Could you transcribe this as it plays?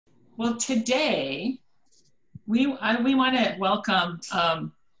Well, today we want to welcome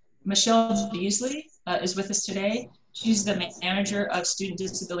Michelle Beasley is with us today. She's the manager of Student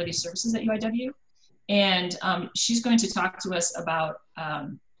Disability Services at UIW, and she's going to talk to us about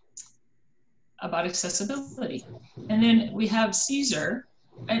accessibility. And then we have Cesar,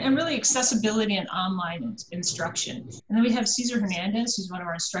 and really accessibility and online instruction. And then we have Cesar Hernandez, who's one of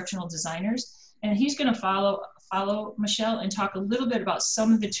our instructional designers, and he's going to follow Michelle and talk a little bit about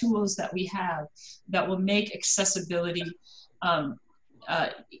some of the tools that we have that will make accessibility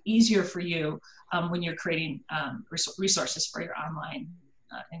easier for you when you're creating resources for your online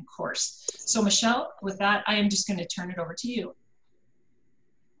course. So Michelle, with that, I am just going to turn it over to you.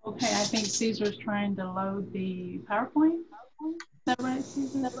 Okay, I think Cesar's trying to load the PowerPoint. Is that right,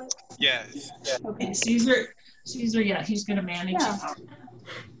 Cesar? Yes. Okay. Cesar, yeah, he's going to manage it.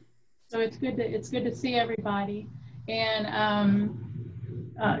 So it's good to see everybody, and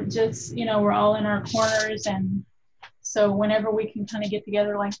just we're all in our corners, and so whenever we can kind of get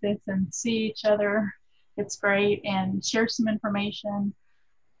together like this and see each other, it's great, and share some information.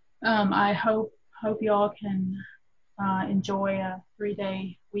 I hope you all can enjoy a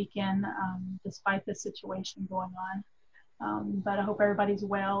 3-day weekend despite the situation going on. But I hope everybody's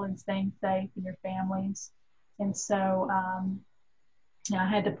well and staying safe, and your families. And so I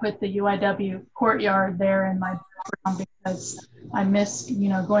had to put the UIW courtyard there in my background because I missed,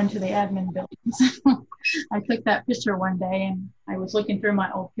 going to the admin buildings. I took that picture one day and I was looking through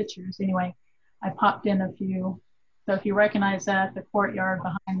my old pictures. Anyway, I popped in a few. So if you recognize that, the courtyard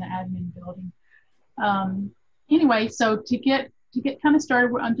behind the admin building. Anyway, so to get kind of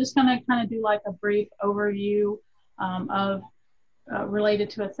started, I'm just going to kind of do like a brief overview of related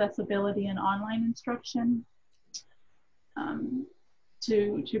to accessibility and online instruction.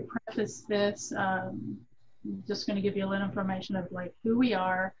 To preface this, I'm just going to give you a little information of like who we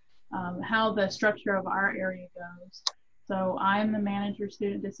are, how the structure of our area goes. So I'm the manager of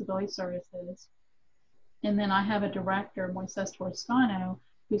Student Disability Services, and then I have a director, Moises Toscano,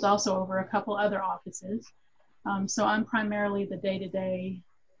 who's also over a couple other offices. So I'm primarily the day-to-day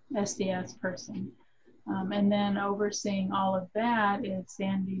SDS person. And then overseeing all of that is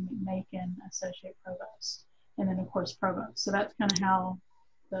Sandy McMakin, Associate Provost, and then of course Provost. So that's kind of how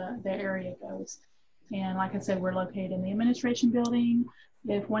the area goes. And like I said, we're located in the administration building.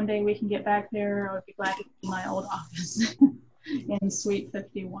 If one day we can get back there, I would be glad to see my old office in Suite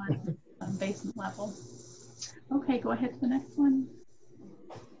 51, basement level. Okay, go ahead to the next one.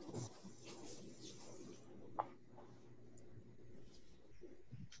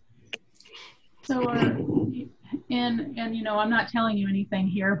 So, and I'm not telling you anything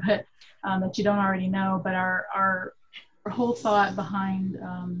here, but that you don't already know. But our whole thought behind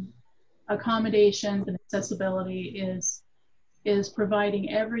accommodations and accessibility is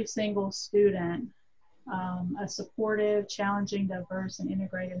providing every single student a supportive, challenging, diverse, and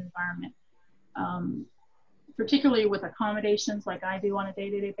integrated environment. Particularly with accommodations like I do on a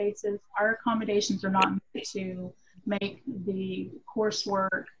day-to-day basis, our accommodations are not meant to make the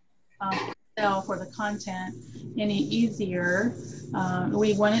coursework itself or the content any easier.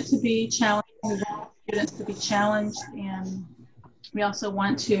 We want it to be challenging. We want students to be challenged, and we also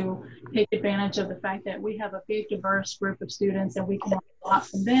want to take advantage of the fact that we have a big, diverse group of students, and we can learn a lot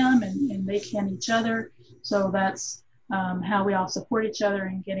from them, and they can each other. So that's how we all support each other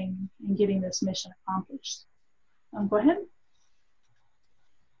in getting this mission accomplished. Go ahead.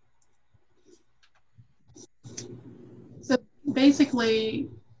 So basically,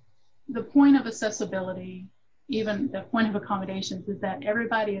 the point of accessibility, even the point of accommodations, is that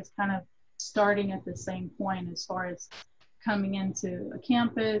everybody is kind of starting at the same point as far as coming into a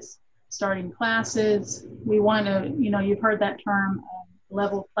campus, starting classes. We want to, you've heard that term,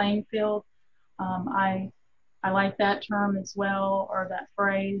 level playing field. I like that term as well, or that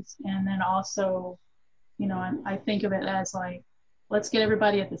phrase. And then also, I think of it as like, let's get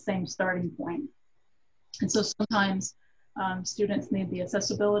everybody at the same starting point. And so sometimes students need the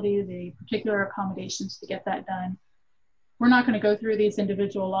accessibility, the particular accommodations to get that done. We're not going to go through these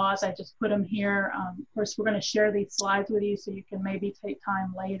individual laws. I just put them here. Of course, we're going to share these slides with you so you can maybe take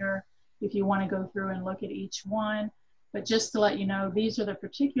time later if you want to go through and look at each one. But just to let you know, these are the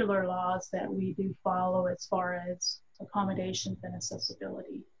particular laws that we do follow as far as accommodations and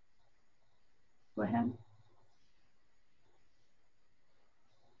accessibility. Go ahead.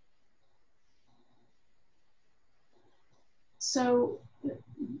 So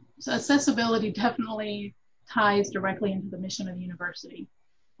accessibility definitely ties directly into the mission of the university.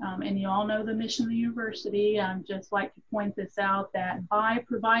 And you all know the mission of the university. I'd just like to point this out, that by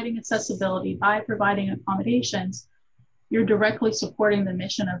providing accessibility, by providing accommodations, you're directly supporting the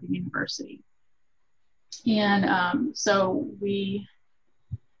mission of the university. And so we,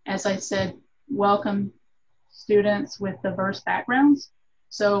 as I said, welcome students with diverse backgrounds.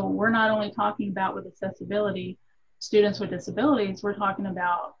 So we're not only talking about with accessibility, students with disabilities, we're talking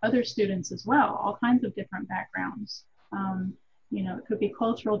about other students as well, all kinds of different backgrounds. You know, it could be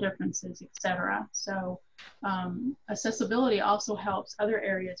cultural differences, etc. So accessibility also helps other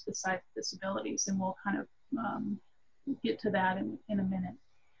areas besides disabilities, and we'll kind of get to that in a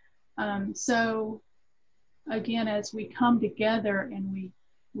minute. So again, as we come together and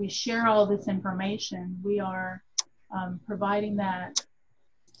we share all this information, we are providing that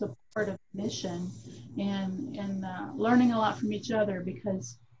support of mission and learning a lot from each other,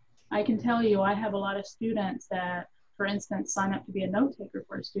 because I can tell you, I have a lot of students that, for instance, sign up to be a note taker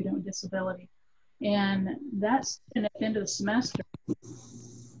for a student with disability. And that student at the end of the semester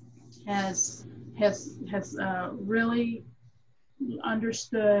has really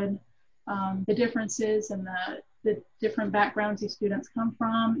understood the differences and the different backgrounds these students come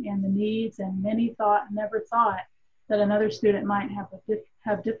from and the needs, and many never thought that another student might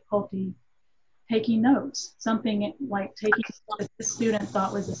have difficulty taking notes. Something like taking what this student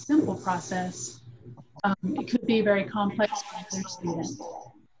thought was a simple process, it could be very complex for another student.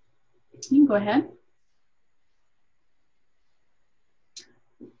 You can go ahead.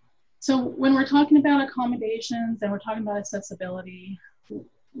 So when we're talking about accommodations and we're talking about accessibility,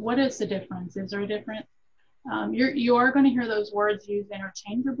 what is the difference? Is there a difference? You are going to hear those words used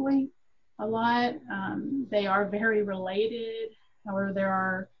interchangeably a lot. They are very related, or there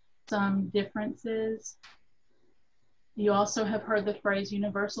are some differences. You also have heard the phrase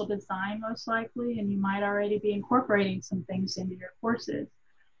universal design, most likely, and you might already be incorporating some things into your courses.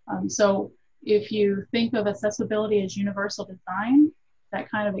 So if you think of accessibility as universal design, that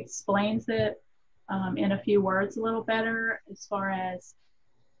kind of explains it in a few words a little better, as far as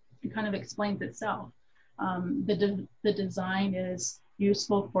it kind of explains itself. The design is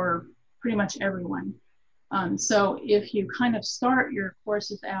useful for pretty much everyone. So if you kind of start your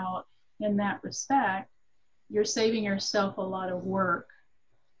courses out in that respect, you're saving yourself a lot of work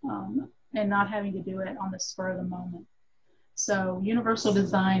and not having to do it on the spur of the moment. So universal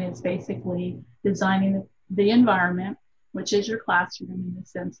design is basically designing the environment, which is your classroom in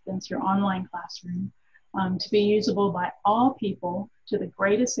this instance, your online classroom, to be usable by all people to the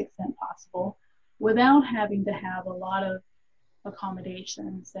greatest extent possible, without having to have a lot of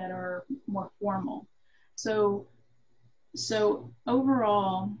accommodations that are more formal. So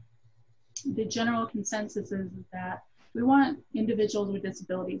overall, the general consensus is that we want individuals with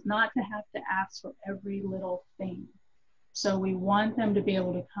disabilities not to have to ask for every little thing. So we want them to be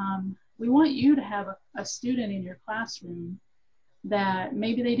able to come. We want you to have a student in your classroom that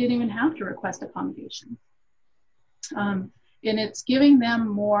maybe they didn't even have to request accommodation. And it's giving them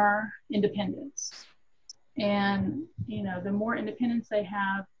more independence. And you know, the more independence they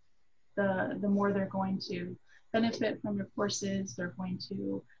have, the more they're going to benefit from your courses. They're going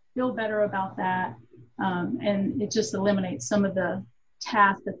to feel better about that. And it just eliminates some of the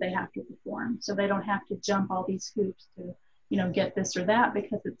tasks that they have to perform. So they don't have to jump all these hoops to, you know, get this or that,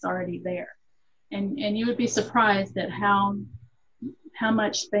 because it's already there. And you would be surprised at how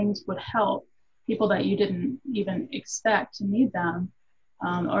much things would help people that you didn't even expect to need them,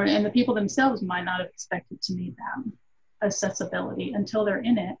 and the people themselves might not have expected to need them, accessibility, until they're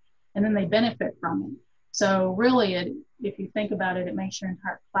in it, and then they benefit from it. So really, if you think about it, it makes your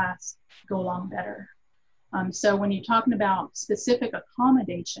entire class go along better. So when you're talking about specific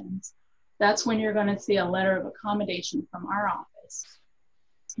accommodations, that's when you're going to see a letter of accommodation from our office.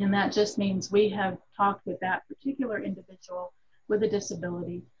 And that just means we have talked with that particular individual with a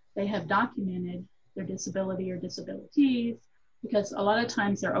disability. They have documented their disability or disabilities, because a lot of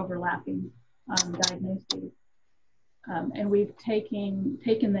times they're overlapping diagnoses. And we've taken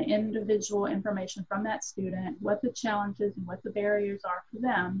the individual information from that student, what the challenges and what the barriers are for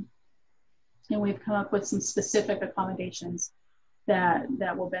them, and we've come up with some specific accommodations that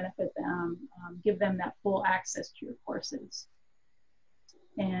will benefit them, give them that full access to your courses.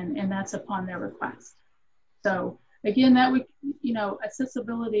 And that's upon their request. So again, that would, you know,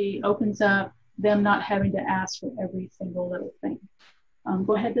 accessibility opens up them not having to ask for every single little thing.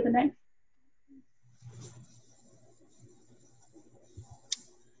 Go ahead to the next.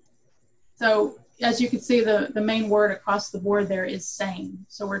 So as you can see, the main word across the board there is same.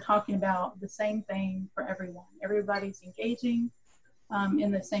 So we're talking about the same thing for everyone. Everybody's engaging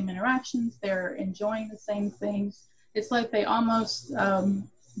in the same interactions. They're enjoying the same things. It's like they almost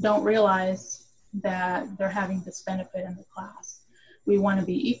don't realize that they're having this benefit in the class. We want to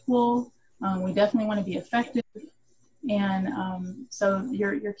be equal. We definitely want to be effective. And so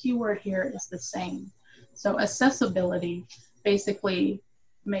your keyword here is the same. So accessibility basically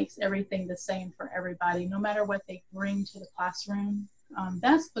makes everything the same for everybody, no matter what they bring to the classroom.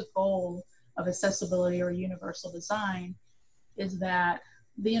 That's the goal of accessibility or universal design, is that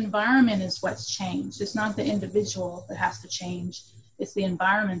the environment is what's changed. It's not the individual that has to change. It's the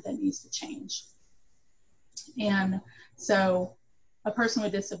environment that needs to change. And so a person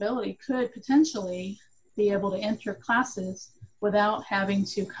with disability could potentially be able to enter classes without having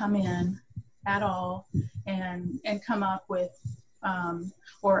to come in at all and come up with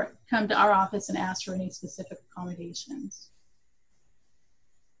or come to our office and ask for any specific accommodations.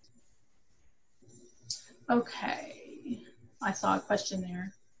 Okay, I saw a question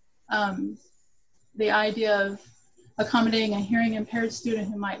there. The idea of accommodating a hearing impaired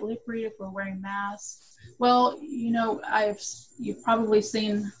student who might lip read if we're wearing masks. Well, you know, you've probably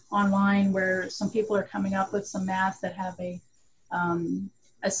seen online where some people are coming up with some masks that have a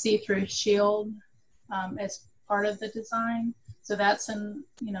see-through shield as part of the design. So that's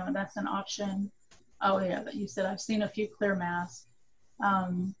that's an option. Oh yeah, but you said I've seen a few clear masks.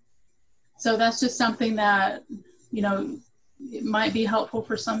 So that's just something that, you know, it might be helpful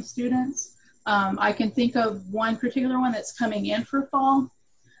for some students. I can think of one particular one that's coming in for fall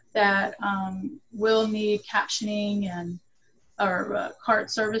that will need captioning and or CART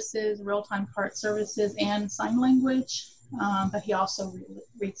services, real-time CART services, and sign language, but he also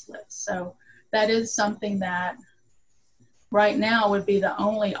reads lips. So that is something that right now would be the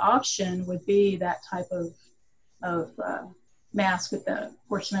only option, would be that type of mask with the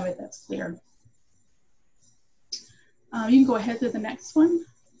portion of it that's clear. You can go ahead to the next one.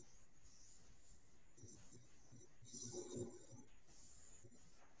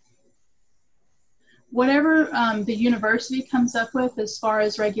 Whatever the university comes up with as far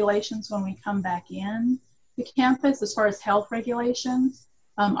as regulations when we come back in the campus, as far as health regulations,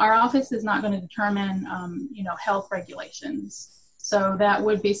 our office is not going to determine, you know, health regulations. So that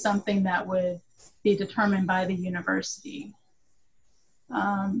would be something that would be determined by the university.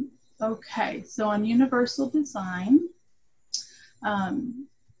 Okay, so on universal design,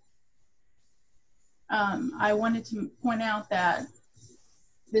 I wanted to point out that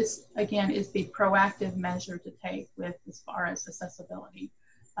this, again, is the proactive measure to take with as far as accessibility.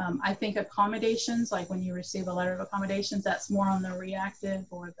 I think accommodations, like when you receive a letter of accommodations, that's more on the reactive,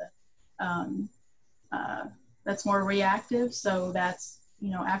 or the, that's more reactive. So that's,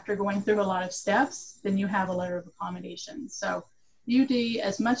 you know, after going through a lot of steps, then you have a letter of accommodation. So UD,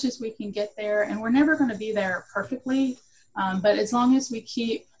 as much as we can get there, and we're never going to be there perfectly, but as long as we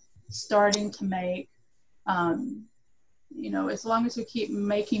keep starting to make, you know, as long as we keep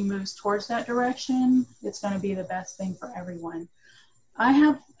making moves towards that direction, it's going to be the best thing for everyone. I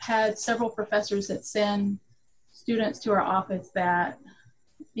have had several professors that send students to our office that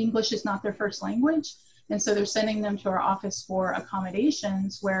English is not their first language, and so they're sending them to our office for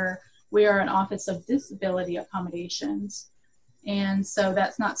accommodations, where we are an office of disability accommodations. And so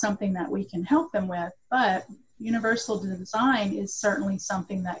that's not something that we can help them with, but universal design is certainly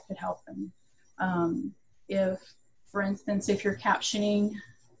something that could help them. If, for instance, if you're captioning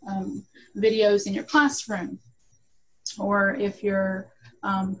videos in your classroom, or if you're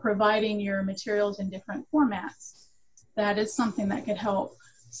providing your materials in different formats, that is something that could help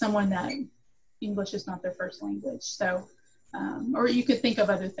someone that English is not their first language. So, or you could think of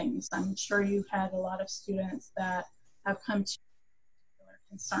other things. I'm sure you've had a lot of students that have come to a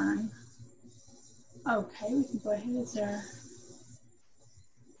concern. Okay, we can go ahead. Is there?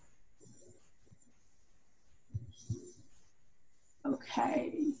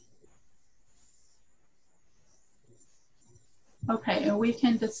 Okay. Okay, and we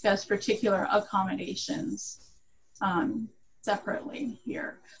can discuss particular accommodations separately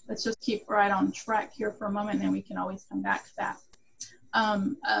here. Let's just keep right on track here for a moment, and then we can always come back to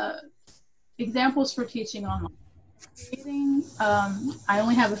that. Examples for teaching online. I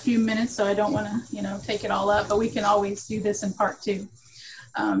only have a few minutes, so I don't want to, you know, take it all up, but we can always do this in part two.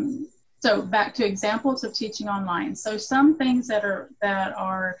 So back to examples of teaching online. So some things that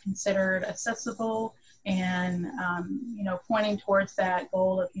are considered accessible and you know, pointing towards that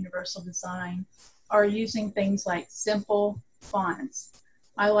goal of universal design are using things like simple fonts.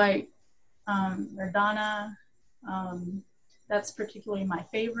 I like Verdana. That's particularly my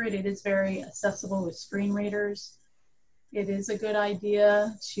favorite. It is very accessible with screen readers. It is a good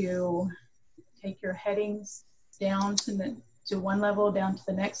idea to take your headings down to one level, down to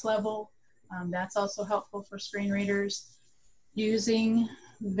the next level. That's also helpful for screen readers. Using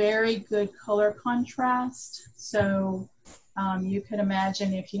very good color contrast. So you could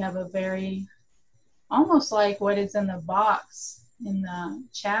imagine if you have a very almost like what is in the box in the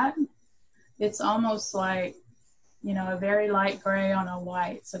chat. It's almost like, you know, a very light gray on a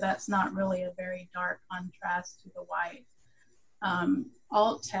white. So that's not really a very dark contrast to the white.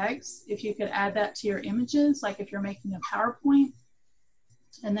 Alt text, if you could add that to your images, like if you're making a PowerPoint,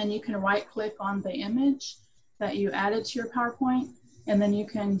 and then you can right click on the image that you added to your PowerPoint, and then you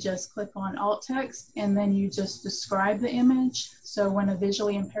can just click on alt text, and then you just describe the image. So when a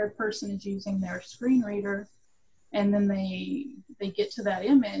visually impaired person is using their screen reader, and then they get to that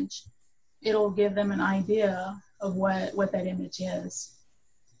image, it'll give them an idea of what that image is.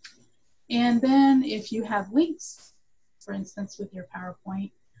 And then if you have links, for instance, with your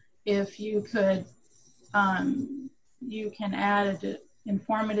PowerPoint, if you could, you can add an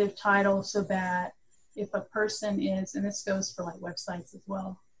informative title so that if a person is, and this goes for like websites as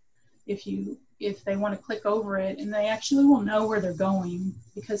well, if they want to click over it, and they actually will know where they're going,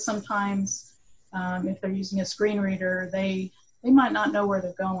 because sometimes if they're using a screen reader, they might not know where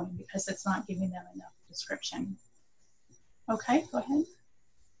they're going because it's not giving them enough description. Okay, go ahead.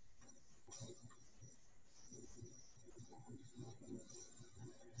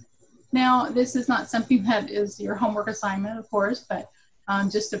 Now, this is not something that is your homework assignment, of course, but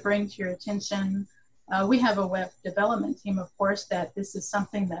just to bring to your attention, we have a web development team, of course, that this is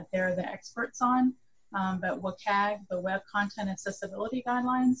something that they're the experts on, but WCAG, the Web Content Accessibility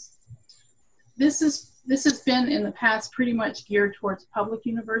Guidelines, this has been in the past pretty much geared towards public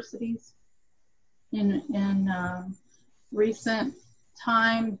universities. In recent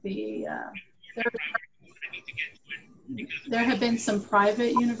time, there have been some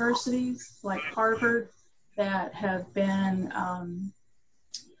private universities like Harvard that have been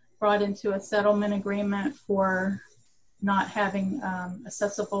brought into a settlement agreement for not having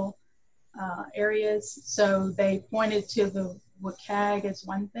accessible areas. So they pointed to the WCAG as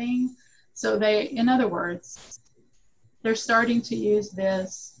one thing. So they, in other words, they're starting to use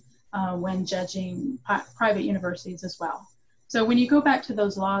this when judging private universities as well. So when you go back to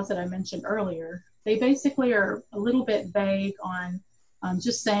those laws that I mentioned earlier, they basically are a little bit vague on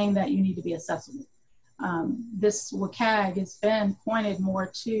just saying that you need to be accessible. This WCAG has been pointed more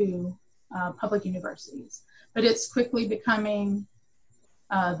to public universities, but it's quickly becoming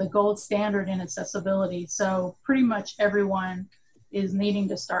the gold standard in accessibility. So pretty much everyone is needing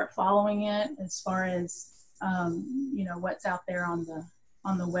to start following it as far as you know, what's out there on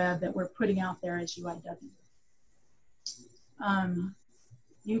the web that we're putting out there as UIW.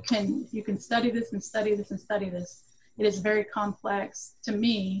 You can study this and study this and study this. It is very complex to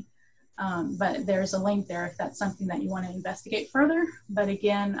me, but there's a link there if that's something that you want to investigate further. But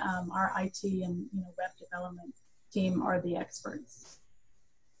again, our IT and web development team are the experts.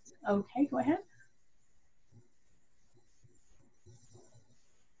 Okay, go ahead.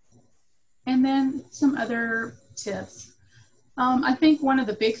 And then some other tips. I think one of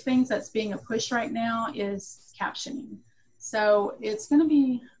the big things that's being a push right now is captioning. So it's going to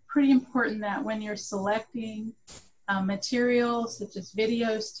be pretty important that when you're selecting materials such as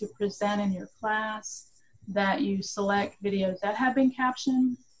videos to present in your class, that you select videos that have been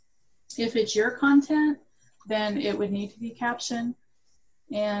captioned. If it's your content, then it would need to be captioned.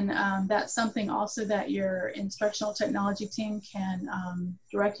 And that's something also that your instructional technology team can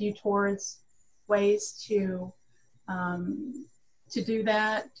direct you towards ways to do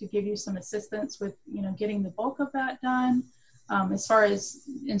that, to give you some assistance with getting the bulk of that done as far as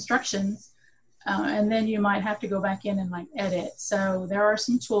instructions. And then you might have to go back in and edit. So there are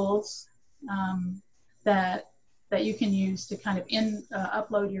some tools that you can use to kind of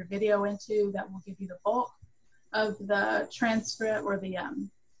upload your video into that will give you the bulk of the transcript or the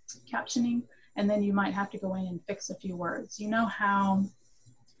captioning, and then you might have to go in and fix a few words. You know how,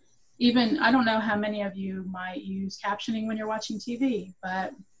 I don't know how many of you might use captioning when you're watching TV,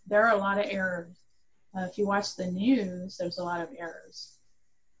 but there are a lot of errors. If you watch the news, there's a lot of errors.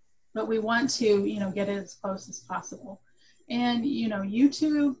 But we want to, get it as close as possible. And,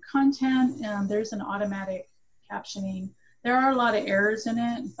 YouTube content, there's an automatic captioning. There are a lot of errors in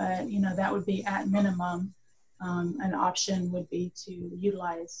it, but, that would be at minimum. An option would be to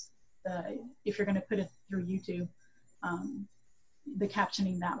utilize if you're going to put it through YouTube, the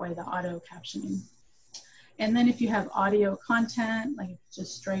captioning that way, the auto captioning. And then if you have audio content, like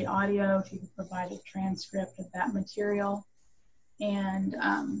just straight audio, if you could provide a transcript of that material. And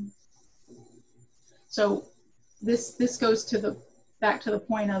so this goes back to the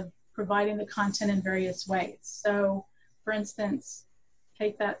point of providing the content in various ways. So for instance,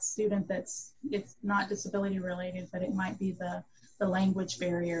 take that student it's not disability related, but it might be the language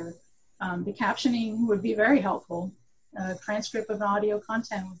barrier. The captioning would be very helpful. A transcript of audio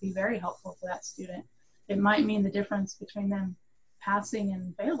content would be very helpful for that student. it might mean the difference between them passing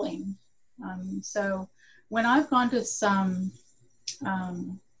and failing. So when I've gone to some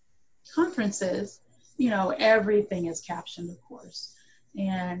conferences, you know, everything is captioned, of course.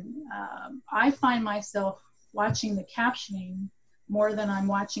 And I find myself watching the captioning more than I'm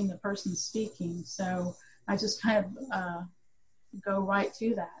watching the person speaking. So I just kind of go right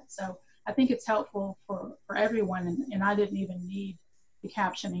to that. So I think it's helpful for everyone, and I didn't even need the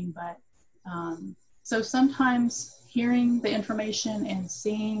captioning, but so sometimes hearing the information and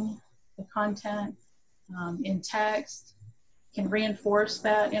seeing the content in text can reinforce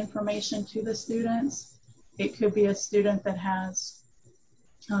that information to the students. It could be a student that has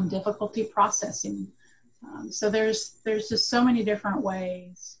difficulty processing. So there's just so many different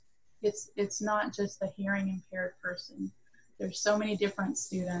ways. It's not just the hearing impaired person. There's so many different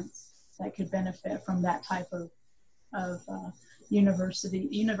students that could benefit from that type of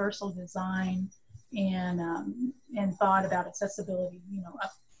universal design and thought about accessibility, you know,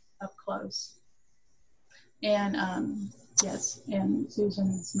 up close. And yes, and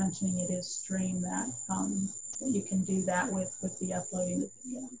Susan's mentioning it is Stream that you can do that with the uploading the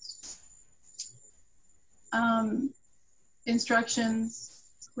videos. Instructions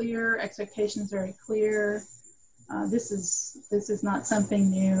clear, expectations very clear. This is not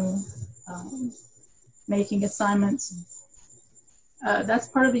something new. Making assignments. That's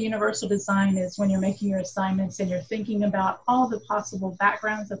part of the universal design, is when you're making your assignments and you're thinking about all the possible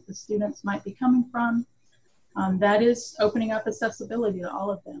backgrounds that the students might be coming from. That is opening up accessibility to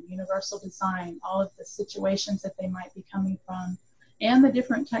all of them, universal design, all of the situations that they might be coming from, and the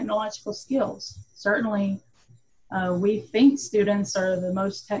different technological skills. Certainly, we think students are the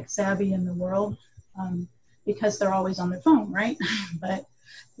most tech savvy in the world because they're always on their phone, right? But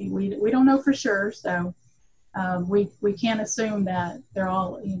we don't know for sure, so we can't assume that they're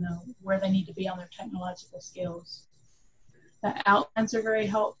all, you know, where they need to be on their technological skills. The outlines are very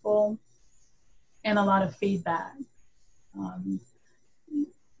helpful, and a lot of feedback.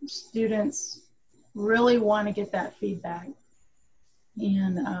 Students really want to get that feedback,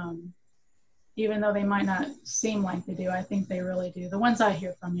 and even though they might not seem like they do, I think they really do. The ones I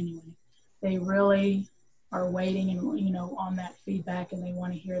hear from anyway, they really are waiting and, you know, on that feedback, and they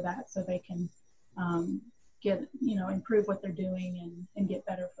want to hear that so they can get, you know, improve what they're doing and get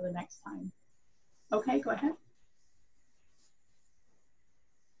better for the next time. Okay, go ahead.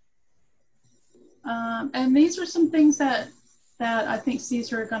 And these are some things that I think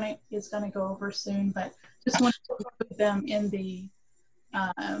Cesar is gonna go over soon, but just wanted to include them in the,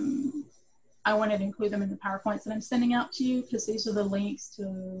 I wanted to include them in the PowerPoints that I'm sending out to you, because these are the links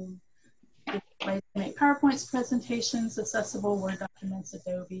to ways to make PowerPoints, presentations, accessible Word documents,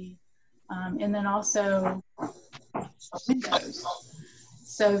 Adobe, and then also Windows.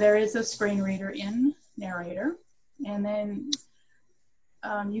 So there is a screen reader in Narrator, and then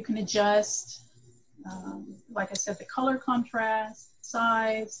you can adjust, like I said, the color contrast,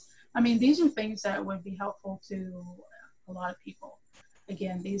 size. I mean, these are things that would be helpful to a lot of people.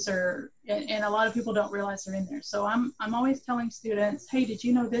 Again, these are, and a lot of people don't realize they're in there. So I'm always telling students, hey, did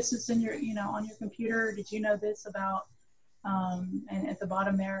you know this is in your, you know, on your computer? Did you know this about, and at the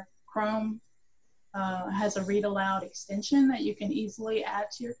bottom there, Chrome has a read aloud extension that you can easily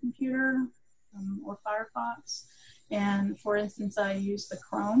add to your computer, or Firefox. And for instance, I use the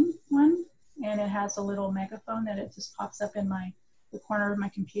Chrome one, and it has a little megaphone that it just pops up in the corner of my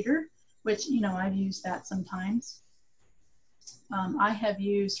computer, which, you know, I've used that sometimes. I have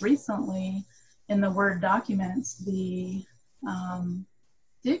used recently in the Word documents the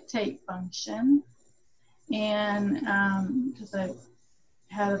dictate function, and because I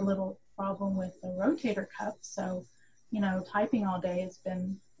had a little problem with the rotator cuff, so, you know, typing all day has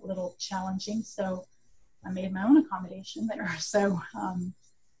been a little challenging, so I made my own accommodation there. So,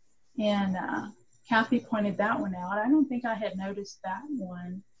 and Kathy pointed that one out. I don't think I had noticed that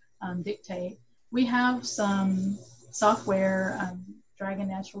one, dictate. We have some software, Dragon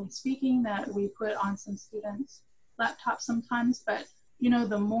Naturally Speaking, that we put on some students' laptops sometimes, but, you know,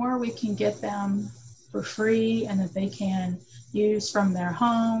 the more we can get them for free and that they can use from their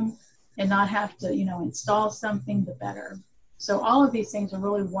home and not have to, you know, install something, the better. So all of these things are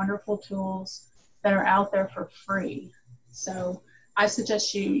really wonderful tools that are out there for free. So I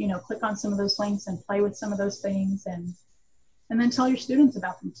suggest you, you know, click on some of those links and play with some of those things, and then tell your students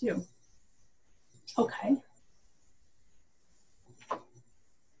about them too. Okay.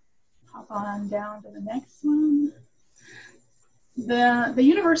 Hop on down to the next one. The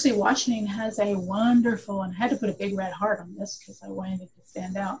University of Washington has a wonderful, and I had to put a big red heart on this because I wanted it to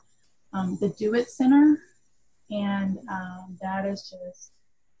stand out, the Do It Center, and that is just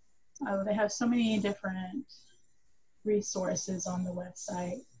they have so many different resources on the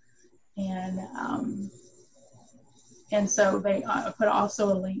website. And so they put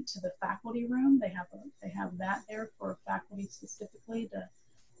also a link to the faculty room. They have that there for faculty specifically to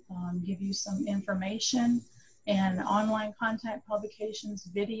give you some information, and online contact publications,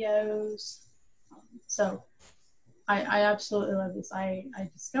 videos. So I absolutely love this. I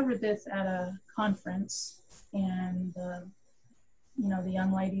discovered this at a conference, and you know, the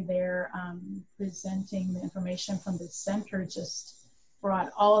young lady there presenting the information from the center just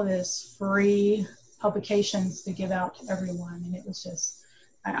brought all of this free publications to give out to everyone. And it was just,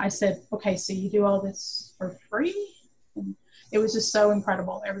 I said, okay, so you do all this for free? And it was just so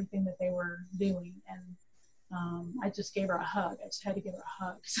incredible, everything that they were doing. And I just gave her a hug. I just had to give her a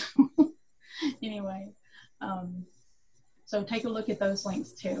hug. So anyway, so take a look at those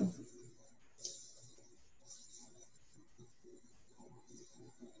links too.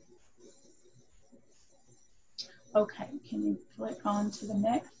 Okay, can you click on to the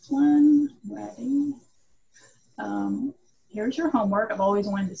next one? Ready? Here's your homework. I've always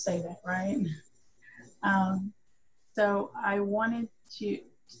wanted to say that, right? So I wanted to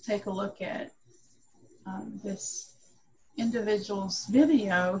take a look at this individual's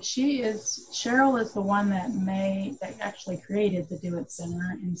video. Cheryl is the one that actually created the Do It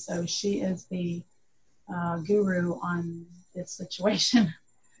Center, and so she is the guru on this situation.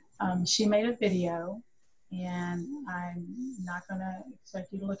 She made a video, and I'm not going to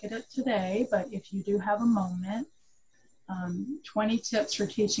expect you to look at it today, but if you do have a moment, 20 tips for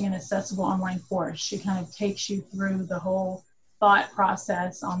teaching an accessible online course. She kind of takes you through the whole thought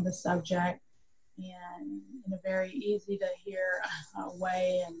process on the subject, and in a very easy to hear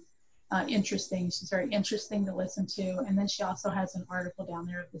way, and interesting. She's very interesting to listen to. And then she also has an article down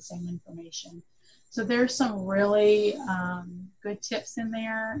there of the same information. So there's some really good tips in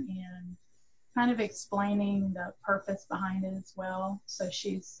there, and kind of explaining the purpose behind it as well. So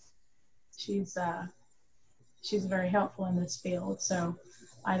she's very helpful in this field. So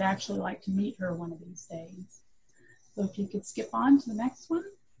I'd actually like to meet her one of these days. So if you could skip on to the next one.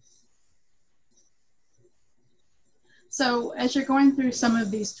 So as you're going through some of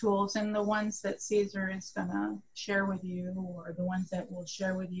these tools, and the ones that Cesar is going to share with you, or the ones that we'll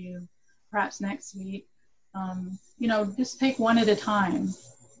share with you perhaps next week, you know, just take one at a time.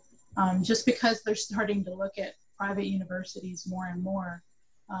 Just because they're starting to look at private universities more and more,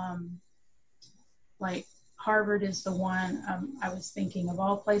 like Harvard is the one. I was thinking, of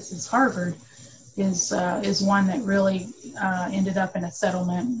all places, Harvard is one that really ended up in a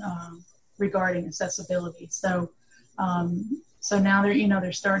settlement regarding accessibility. So now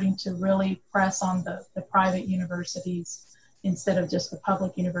they're starting to really press on the private universities instead of just the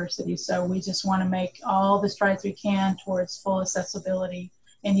public universities. So we just want to make all the strides we can towards full accessibility,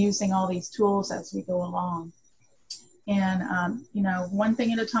 and using all these tools as we go along. And you know, one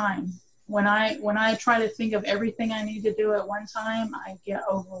thing at a time. When I try to think of everything I need to do at one time, I get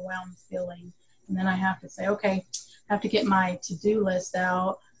overwhelmed feeling. And then I have to say, okay, I have to get my to-do list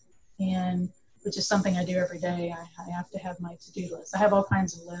out, and which is something I do every day. I have to have my to-do list. I have all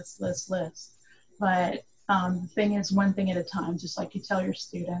kinds of lists. But the thing is, one thing at a time, just like you tell your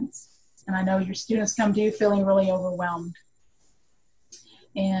students. And I know your students come to you feeling really overwhelmed.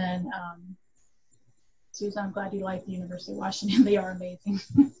 And Susan, I'm glad you like the University of Washington. They are amazing.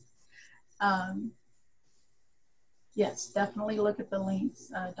 Yes, definitely look at the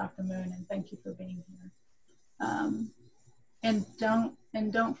links, Dr. Moon, and thank you for being here. And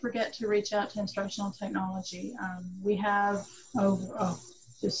don't forget to reach out to Instructional Technology. We have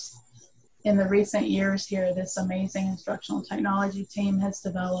just in the recent years here, this amazing Instructional Technology team has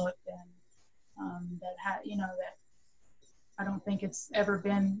developed, and that I don't think it's ever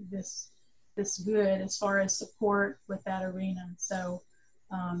been this good as far as support with that arena. So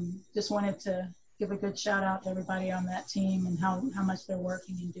just wanted to give a good shout out to everybody on that team, and how much they're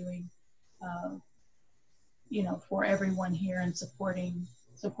working and doing, for everyone here, and supporting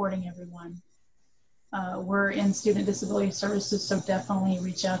everyone. We're in Student Disability Services, so definitely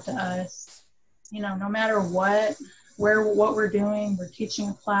reach out to us. You know, no matter what we're doing, we're teaching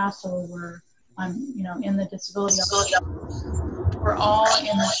a class, or I'm in the disability, we're all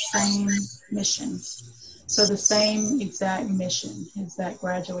in the same mission. So the same exact mission is that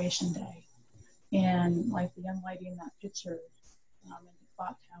graduation day. And like the young lady in that picture in the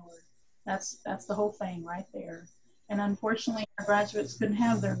clock tower, that's the whole thing right there. And unfortunately, our graduates couldn't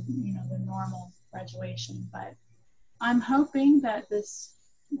have their normal graduation, but I'm hoping that this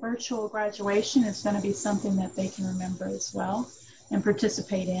virtual graduation is going to be something that they can remember as well and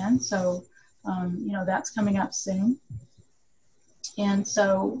participate in. So that's coming up soon. And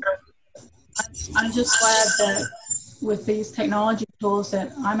so I'm just glad that with these technology tools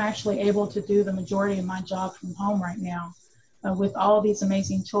that I'm actually able to do the majority of my job from home right now with all these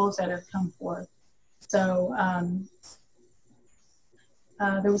amazing tools that have come forth. So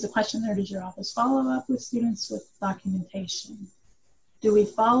there was a question there, does your office follow up with students with documentation? Do we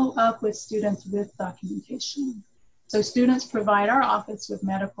follow up with students with documentation? So students provide our office with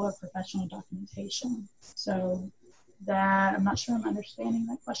medical or professional documentation. So that, I'm not sure I'm understanding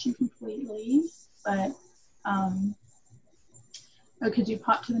that question completely, but could you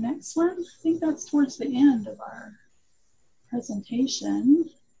pop to the next one? I think that's towards the end of our presentation.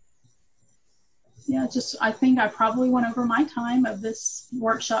 Yeah, I think I probably went over my time of this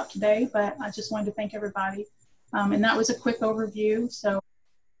workshop today, but I just wanted to thank everybody. And that was a quick overview. So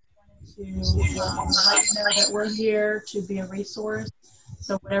I wanted to let you know that we're here to be a resource.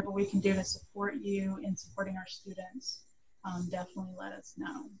 So whatever we can do to support you in supporting our students, definitely let us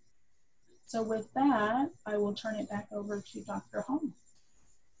know. So with that, I will turn it back over to Dr. Holm.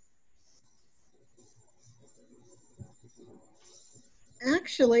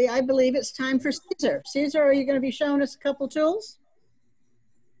 Actually, I believe it's time for Cesar. Cesar, are you going to be showing us a couple tools?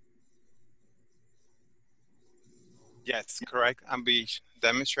 Yes, correct. I'll be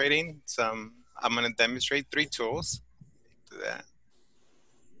demonstrating I'm going to demonstrate 3 tools. Do that.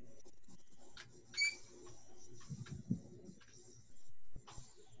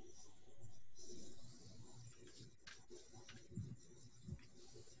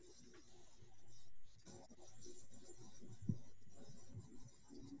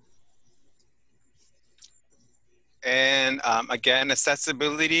 And again,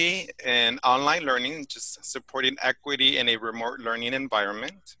 accessibility and online learning, just supporting equity in a remote learning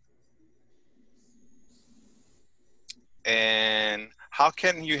environment. And how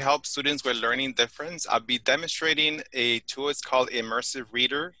can you help students with learning difference? I'll be demonstrating a tool. It's called Immersive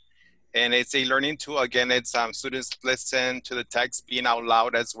Reader. And it's a learning tool. Again, it's students listen to the text being out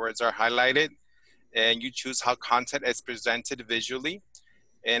loud as words are highlighted. And you choose how content is presented visually.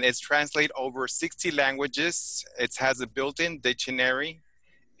 And it's translated over 60 languages. It has a built-in dictionary,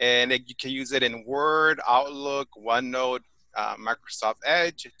 and you can use it in Word, Outlook, OneNote, Microsoft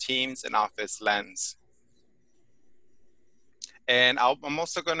Edge, Teams, and Office Lens. And I'm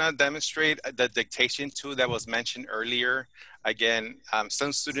also gonna demonstrate the dictation tool that was mentioned earlier. Again,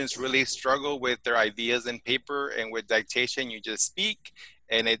 some students really struggle with their ideas in paper, and with dictation, you just speak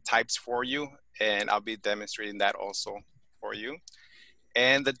and it types for you. And I'll be demonstrating that also for you.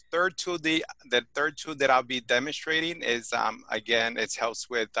 And the third tool that I'll be demonstrating is, again, it helps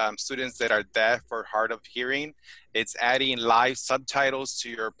with students that are deaf or hard of hearing. It's adding live subtitles to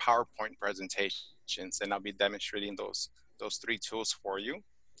your PowerPoint presentations, and I'll be demonstrating those 3 tools for you.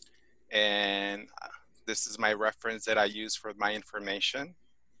 And this is my reference that I use for my information.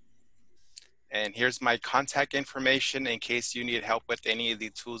 And here's my contact information in case you need help with any of the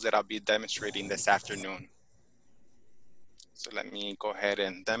tools that I'll be demonstrating this afternoon. So let me go ahead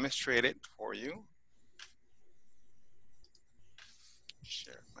and demonstrate it for you.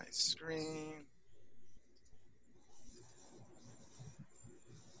 Share my screen.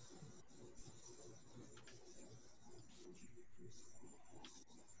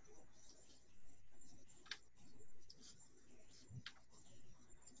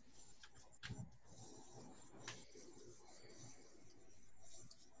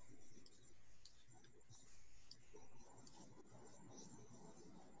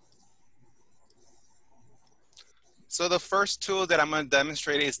 So the first tool that I'm going to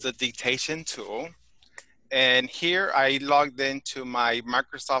demonstrate is the dictation tool. And here I logged into my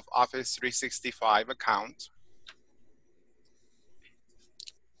Microsoft Office 365 account.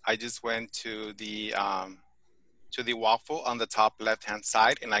 I just went to the waffle on the top left-hand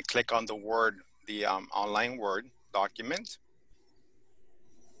side, and I click on the Word, the online Word document.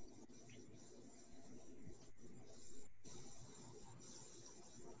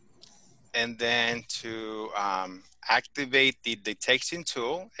 And then to activate the dictation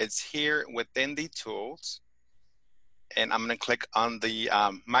tool, it's here within the tools. And I'm gonna click on the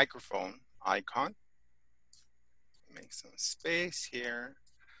microphone icon. Make some space here.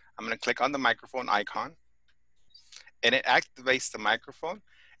 I'm gonna click on the microphone icon, and it activates the microphone,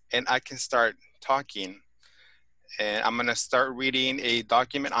 and I can start talking. And I'm gonna start reading a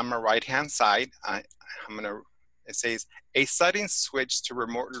document on my right-hand side. It says, a sudden switch to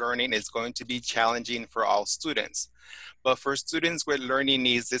remote learning is going to be challenging for all students. But for students with learning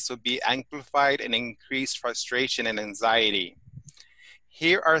needs, this will be amplified and increased frustration and anxiety.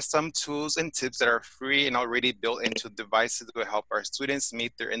 Here are some tools and tips that are free and already built into devices that will help our students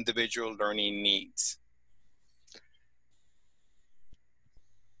meet their individual learning needs.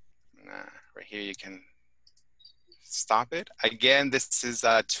 right here, you can stop it. Again, this is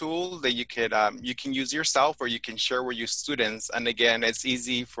a tool that you can use yourself or you can share with your students. And again, it's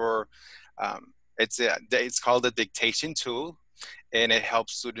easy for, it's called a dictation tool, and it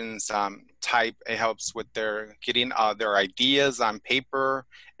helps students type. It helps with their getting their ideas on paper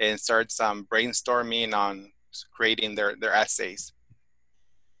and starts brainstorming on creating their essays.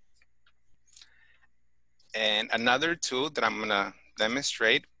 And another tool that I'm gonna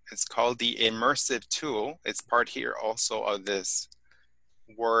demonstrate, it's called the Immersive tool. It's part here also of this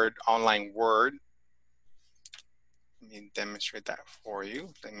online Word. Let me demonstrate that for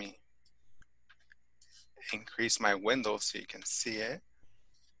you. Let me increase my window so you can see it.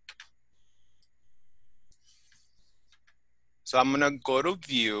 So I'm gonna go to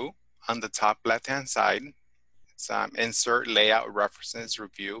View on the top left-hand side. It's Insert, Layout, References,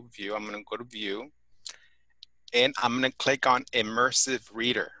 Review, View. I'm gonna go to View, and I'm gonna click on Immersive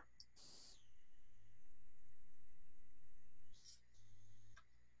Reader.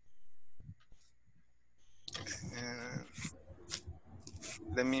 And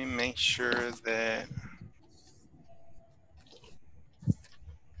let me make sure that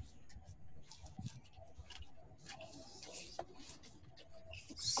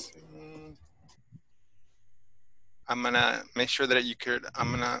I'm gonna make sure that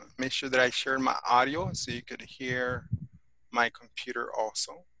I'm gonna make sure that I share my audio so you could hear my computer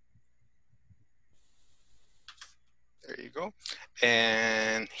also. There you go.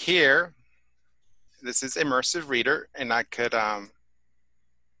 And here, this is Immersive Reader, and I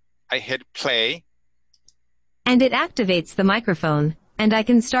hit play. And it activates the microphone, and I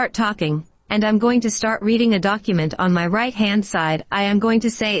can start talking. And I'm going to start reading a document on my right-hand side. I am going to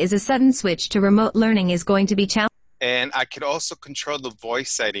say is a sudden switch to remote learning is going to be challenging. And I could also control the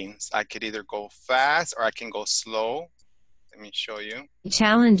voice settings. I could either go fast or I can go slow. Let me show you.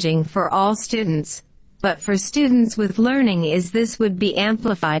 Challenging for all students. But for students with learning this would be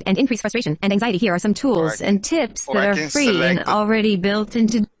amplified and increase frustration and anxiety. Here are some tools and tips that are free and already built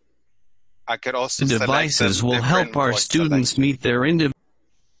into. I could also the devices will help our students meet their individual.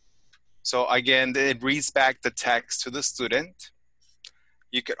 So again, it reads back the text to the student.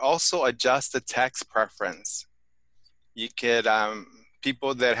 You could also adjust the text preference. You could,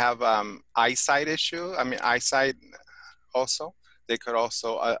 people that have eyesight also, they could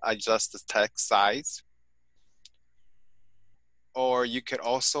also adjust the text size. Or you could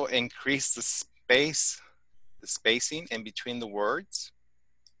also increase the spacing in between the words.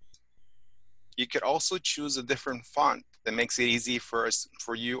 You could also choose a different font that makes it easy for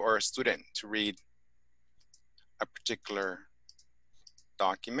you or a student to read a particular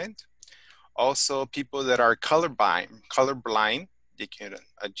document. Also, people that are colorblind, you can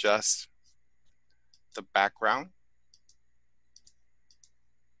adjust the background.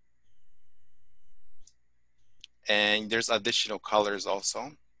 And there's additional colors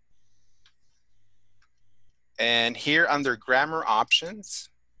also. And here under grammar options,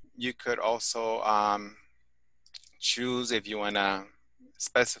 you could also choose if you want to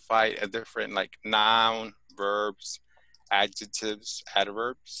specify a different like noun, verbs, adjectives,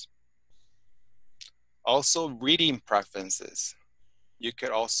 adverbs. Also reading preferences. You could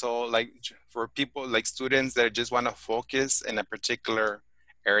also, like for people like students that just want to focus in a particular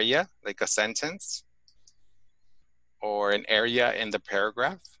area, like a sentence or an area in the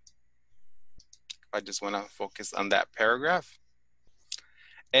paragraph. I just want to focus on that paragraph.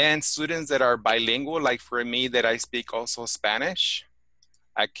 And students that are bilingual, like for me that I speak also Spanish,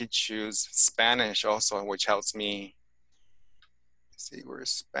 I could choose Spanish also, which helps me. Let's see,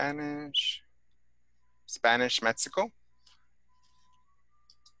 where's Spanish? Spanish, Mexico.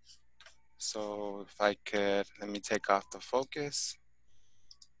 So if I could, let me take off the focus.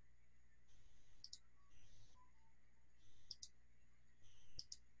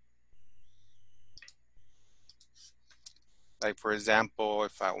 Like for example,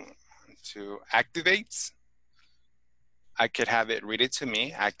 if I want to activate, I could have it read it to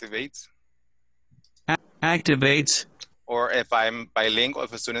me, activates. Activates. Or if I'm bilingual,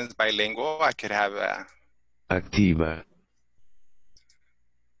 if a student is bilingual, I could have activa.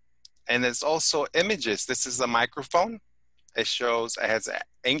 And there's also images. This is a microphone. It has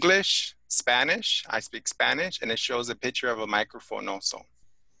English, Spanish. I speak Spanish, and it shows a picture of a microphone also.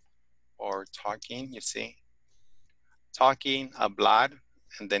 Or talking, you see. Talking, hablar,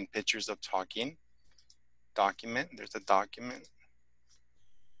 and then pictures of talking. Document, there's a document.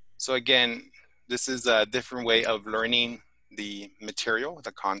 So again, this is a different way of learning the material,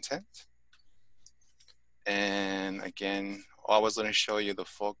 the content. And again, I was going to show you the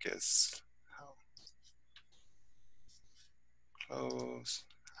focus. Close.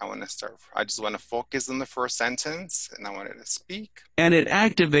 I just want to focus on the first sentence and I want it to speak. And it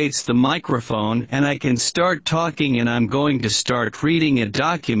activates the microphone and I can start talking and I'm going to start reading a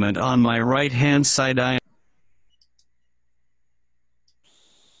document on my right hand side. I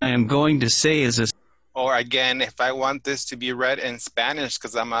am going to say as a... Or again, if I want this to be read in Spanish,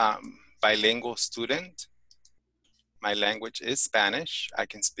 because I'm a bilingual student, my language is Spanish, I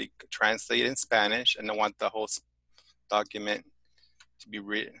can translate in Spanish, and I want the whole document to be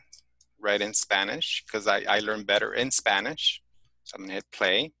read in Spanish, because I learn better in Spanish. So I'm gonna hit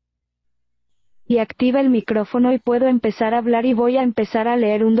play. Y activa el micrófono y puedo empezar a hablar y voy a empezar a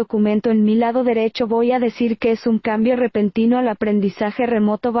leer un documento en mi lado derecho. Voy a decir que es un cambio repentino al aprendizaje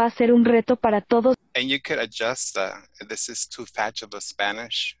remoto. Va a ser un reto para todos. And you could adjust, this is too fast of a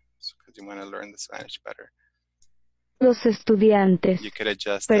Spanish, because you want to learn the Spanish better. Los estudiantes. You could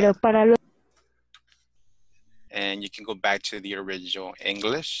adjust Pero para los... And you can go back to the original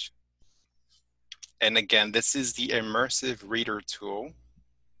English. And again, this is the Immersive Reader tool.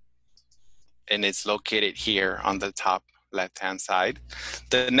 And it's located here on the top left-hand side.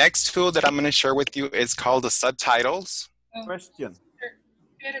 The next tool that I'm going to share with you is called the subtitles. Question.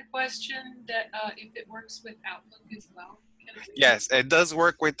 I had a question that if it works with Outlook as well. Yes, it does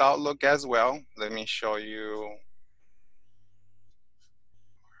work with Outlook as well. Let me show you.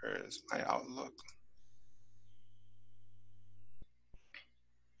 Where's my Outlook?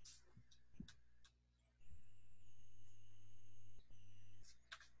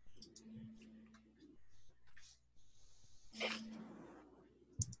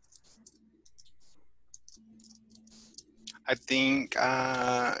 I think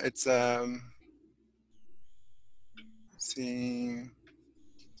it's see.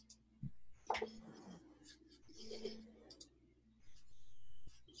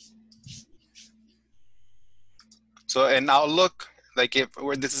 So in Outlook, like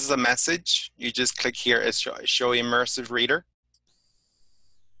where this is a message, you just click here, it's show Immersive Reader.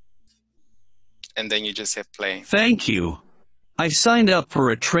 And then you just hit play. Thank you. I signed up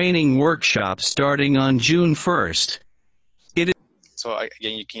for a training workshop starting on June 1st. So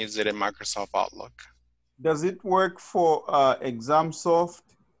again, you can use it in Microsoft Outlook. Does it work for ExamSoft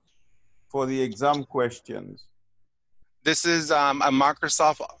for the exam questions? This is a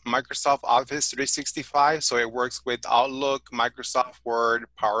Microsoft Office 365, so it works with Outlook, Microsoft Word,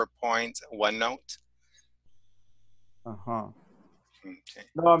 PowerPoint, OneNote. Uh-huh. Okay.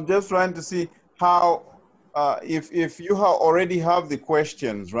 No, I'm just trying to see how, if you already have the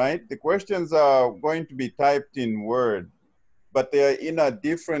questions, right? The questions are going to be typed in Word, but they are in a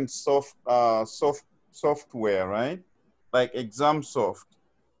different software, right? Like ExamSoft.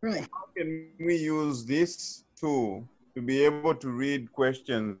 Right. How can we use this tool to be able to read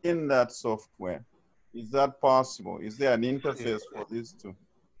questions in that software? Is that possible? Is there an interface for these two?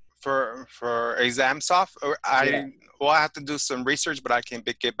 For ExamSoft, or I have to do some research, but I can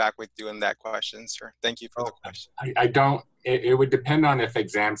get back with you on that question, sir. Thank you for the question. I don't, it would depend on if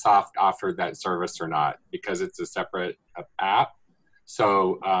ExamSoft offered that service or not, because it's a separate app.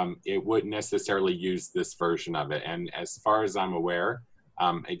 So it wouldn't necessarily use this version of it. And as far as I'm aware,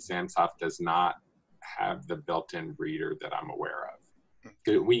 ExamSoft does not have the built-in reader that I'm aware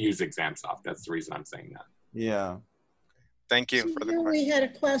of. We use ExamSoft. That's the reason I'm saying that. Yeah. Thank you So for the here question. we had a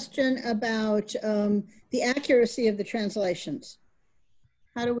question about the accuracy of the translations.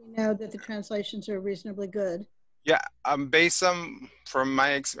 How do we know that the translations are reasonably good? Yeah, based on from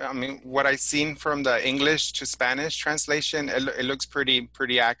my, I mean, what I've seen from the English to Spanish translation, it looks pretty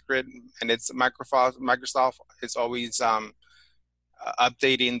accurate, and it's Microsoft is always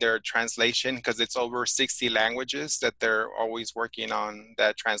updating their translation because it's over 60 languages that they're always working on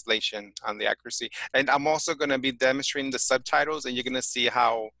that translation on the accuracy. And I'm also going to be demonstrating the subtitles, and you're going to see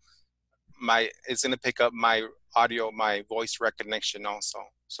how it's going to pick up my audio, my voice recognition also.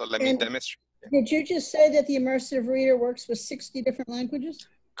 So let me demonstrate. Did you just say that the Immersive Reader works with 60 different languages?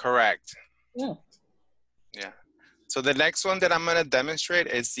 Correct. Yeah. Yeah. So the next one that I'm going to demonstrate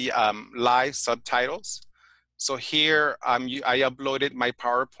is the live subtitles. So here I uploaded my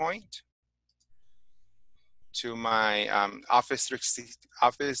PowerPoint to my Office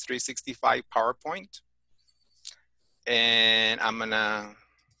 365 PowerPoint. And I'm going to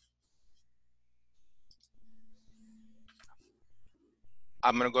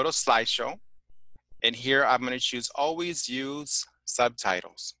go to slideshow. And here I'm going to choose always use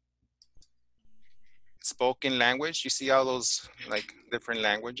subtitles. Spoken language, you see all those like different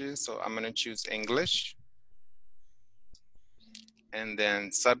languages. So I'm going to choose English. And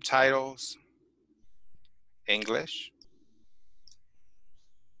then subtitles, English.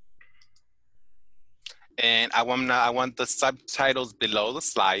 And I want the subtitles below the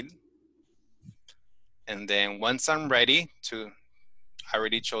slide. And then once I'm ready I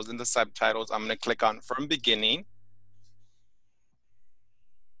already chosen the subtitles, I'm gonna click on from beginning.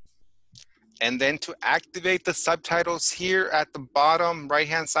 And then to activate the subtitles here at the bottom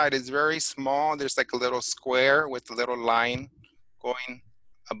right-hand side is very small. There's like a little square with a little line going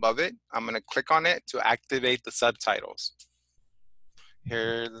above it. I'm gonna click on it to activate the subtitles.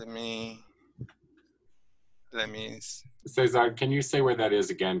 Here, let me. Cesar, can you say where that is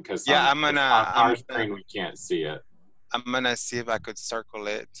again? Because yeah, on our screen we can't see it. I'm gonna see if I could circle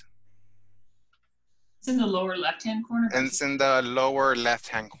it. It's in the lower left-hand corner. And it's in the lower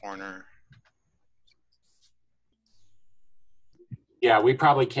left-hand corner. Yeah, we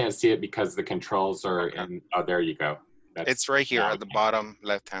probably can't see it because the controls are in, oh, there you go. It's right here at the bottom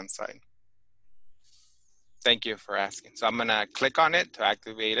left-hand side. Thank you for asking. So I'm gonna click on it to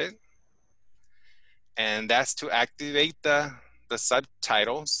activate it. And that's to activate the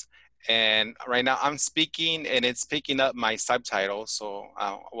subtitles. And right now I'm speaking and it's picking up my subtitles. So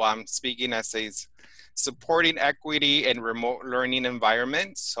while I'm speaking, it says supporting equity in remote learning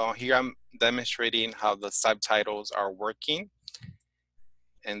environments. So here I'm demonstrating how the subtitles are working.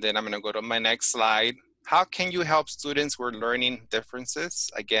 And then I'm gonna go to my next slide. How can you help students with learning differences?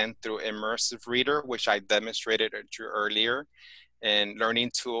 Again, through Immersive Reader, which I demonstrated earlier, and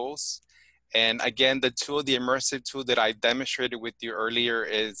learning tools. And again, the immersive tool that I demonstrated with you earlier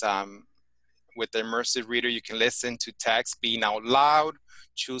is with the Immersive Reader, you can listen to text being out loud,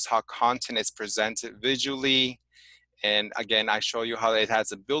 choose how content is presented visually. And again, I show you how it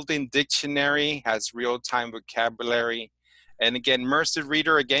has a built-in dictionary, has real-time vocabulary. And again, Immersive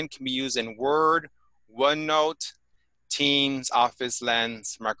Reader, again, can be used in Word, OneNote, Teams, Office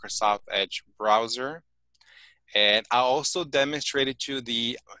Lens, Microsoft Edge browser. And I also demonstrated to you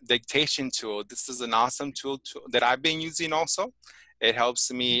the dictation tool. This is an awesome tool that I've been using also. It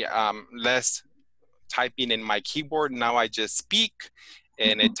helps me less typing in my keyboard. Now I just speak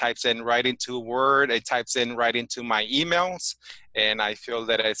and it types in right into Word. It types in right into my emails. And I feel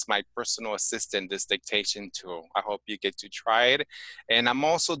that it's my personal assistant, this dictation tool. I hope you get to try it. And I'm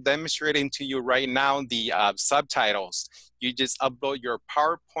also demonstrating to you right now the subtitles. You just upload your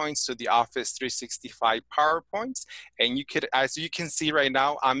PowerPoints to the Office 365 PowerPoints. And you could, as you can see right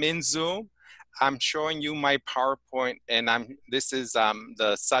now, I'm in Zoom. I'm showing you my PowerPoint and this is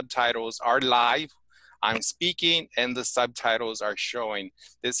the subtitles are live. I'm speaking and the subtitles are showing.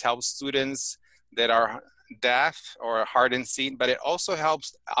 This helps students that are deaf or hard in seeing, but it also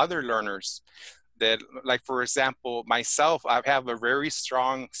helps other learners that, like for example, myself, I have a very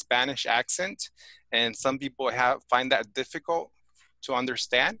strong Spanish accent and some people find that difficult to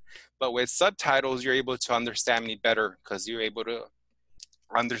understand, but with subtitles, you're able to understand me better because you're able to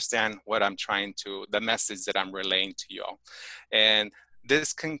understand what I'm the message that I'm relaying to you all. And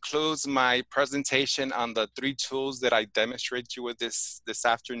this concludes my presentation on the 3 tools that I demonstrated you with this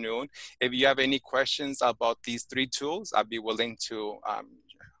afternoon. If you have any questions about these 3 tools, I'd be willing to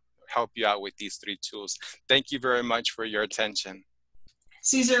help you out with these 3 tools. Thank you very much for your attention.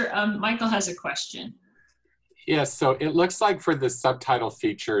 Cesar, Michael has a question. Yes, so it looks like for the subtitle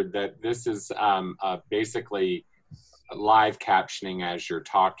feature that this is basically live captioning as you're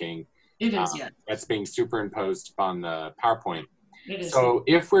talking. It is, yeah. That's being superimposed upon the PowerPoint. It is. So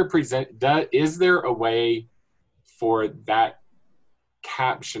if we're is there a way for that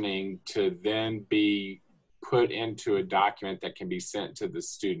captioning to then be put into a document that can be sent to the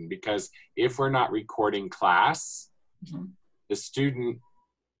student? Because if we're not recording class, the student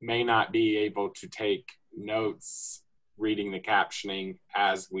may not be able to take notes reading the captioning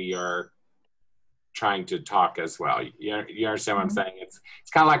as we are trying to talk as well. You understand what I'm saying? It's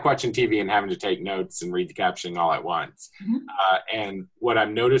kind of like watching TV and having to take notes and read the captioning all at once. And what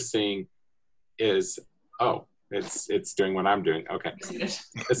I'm noticing is, oh, it's doing what I'm doing. Okay.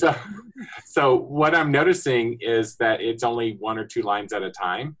 So what I'm noticing is that it's only 1 or 2 lines at a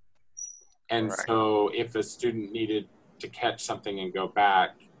time. And so if a student needed to catch something and go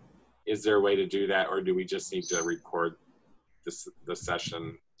back, is there a way to do that? Or do we just need to record the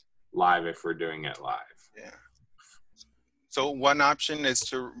session live if we're doing it live? Yeah. So one option is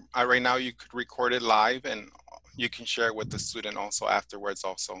to, right now you could record it live and you can share it with the student also afterwards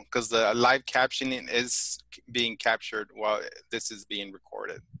also, because the live captioning is being captured while this is being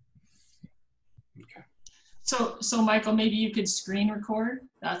recorded. Okay. So Michael, maybe you could screen record?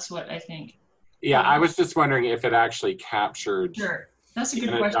 That's what I think. Yeah, I was just wondering if it actually captured. Sure. That's a good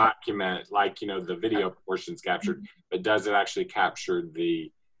in question. A document, like, the video portion's captured, but does it actually capture the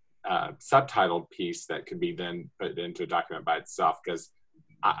subtitled piece that could be then put into a document by itself? Because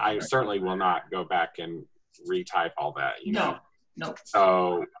I certainly will not go back and retype all that, you know? No.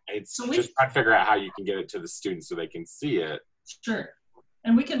 So it's just trying to figure out how you can get it to the students so they can see it. Sure.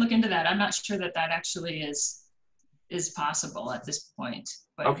 And we can look into that. I'm not sure that that actually is possible at this point,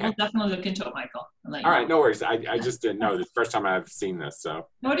 but we'll definitely look into it, Michael. All right, no worries. I just didn't know. This is the first time I've seen this, so.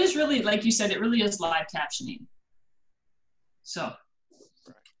 No, it is really, like you said, it really is live captioning. So.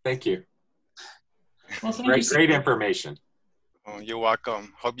 Thank you. Well, thank you. Great information. Oh, you're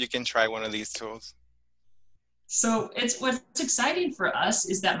welcome. Hope you can try one of these tools. So what's exciting for us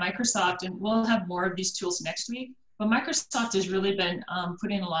is that Microsoft, and we'll have more of these tools next week, but Microsoft has really been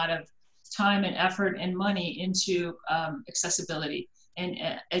putting a lot of time and effort and money into accessibility and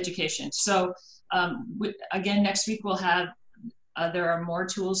education. So again, next week we'll have, there are more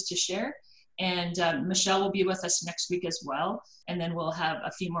tools to share, and Michelle will be with us next week as well, and then we'll have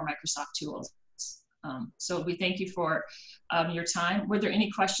a few more Microsoft tools. So we thank you for your time. Were there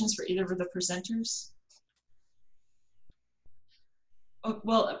any questions for either of the presenters? Oh,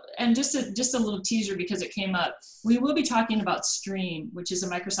 well, and just a little teaser because it came up. We will be talking about Stream, which is a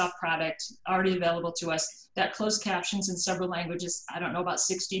Microsoft product already available to us that closed captions in several languages. I don't know about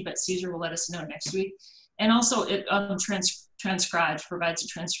 60, but Cesar will let us know next week. And also it transcribes, provides a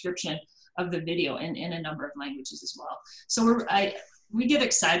transcription of the video in a number of languages as well. So we get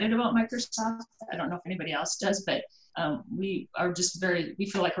excited about Microsoft. I don't know if anybody else does, but we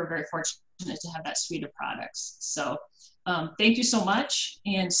feel like we're very fortunate to have that suite of products. So thank you so much.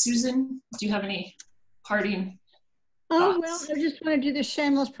 And Susan, do you have any parting thoughts? Well, I just want to do the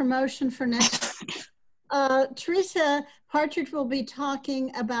shameless promotion for next. Teresa Partridge will be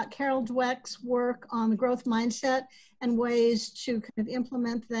talking about Carol Dweck's work on the growth mindset and ways to kind of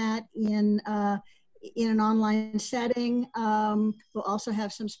implement that in an online setting. We'll also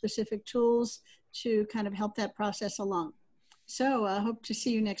have some specific tools to kind of help that process along. So I hope to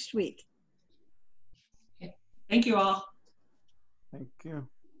see you next week. Okay. Thank you all. Thank you.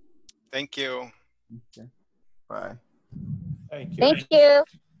 Thank you. Okay. Bye. Thank you. Thank you.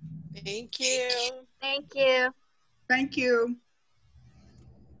 Thank you. Thank you. Thank you.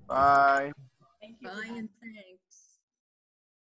 Bye. Thank you. Bye and thanks.